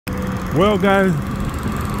Well, guys,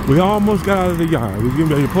 we almost got out of the yard. We're getting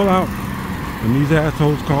ready to pull out, and these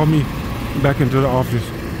assholes called me back into the office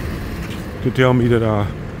to tell me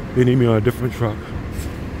that they need me on a different truck.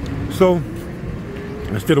 So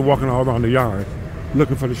instead of walking all around the yard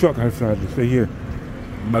looking for the truck, I decided to stay here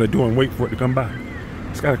by the door and wait for it to come by.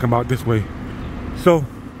 It's got to come out this way. So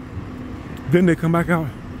then they come back out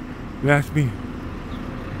and ask me,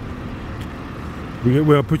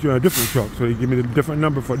 we'll put you on a different truck. So they give me the different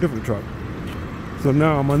number for a different truck. So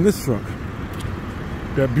now I'm on this truck.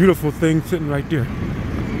 That beautiful thing sitting right there.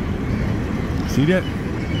 See that?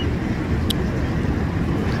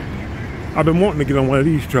 I've been wanting to get on one of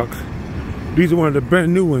these trucks. These are one of the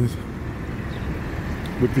brand new ones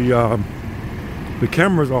with the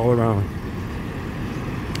cameras all around.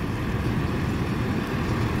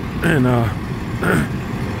 And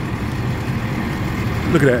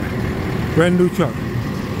look at that. Brand new truck.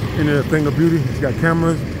 And a thing of beauty. It's got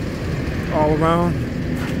cameras all around.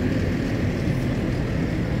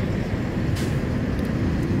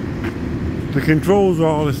 The controls are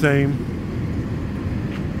all the same.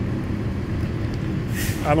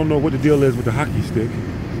 I don't know what the deal is with the hockey stick.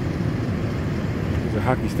 There's a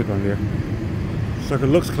hockey stick on there. Sucker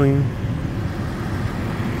looks clean.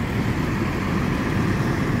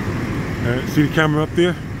 And see the camera up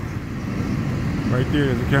there? Right there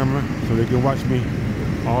is the camera, so they can watch me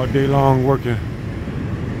all day long working.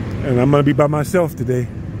 And I'm gonna be by myself today,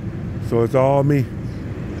 so it's all me.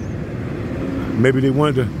 Maybe they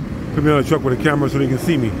wanted to put me on a truck with a camera so they can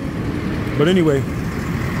see me. But anyway,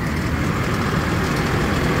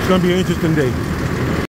 it's gonna be an interesting day.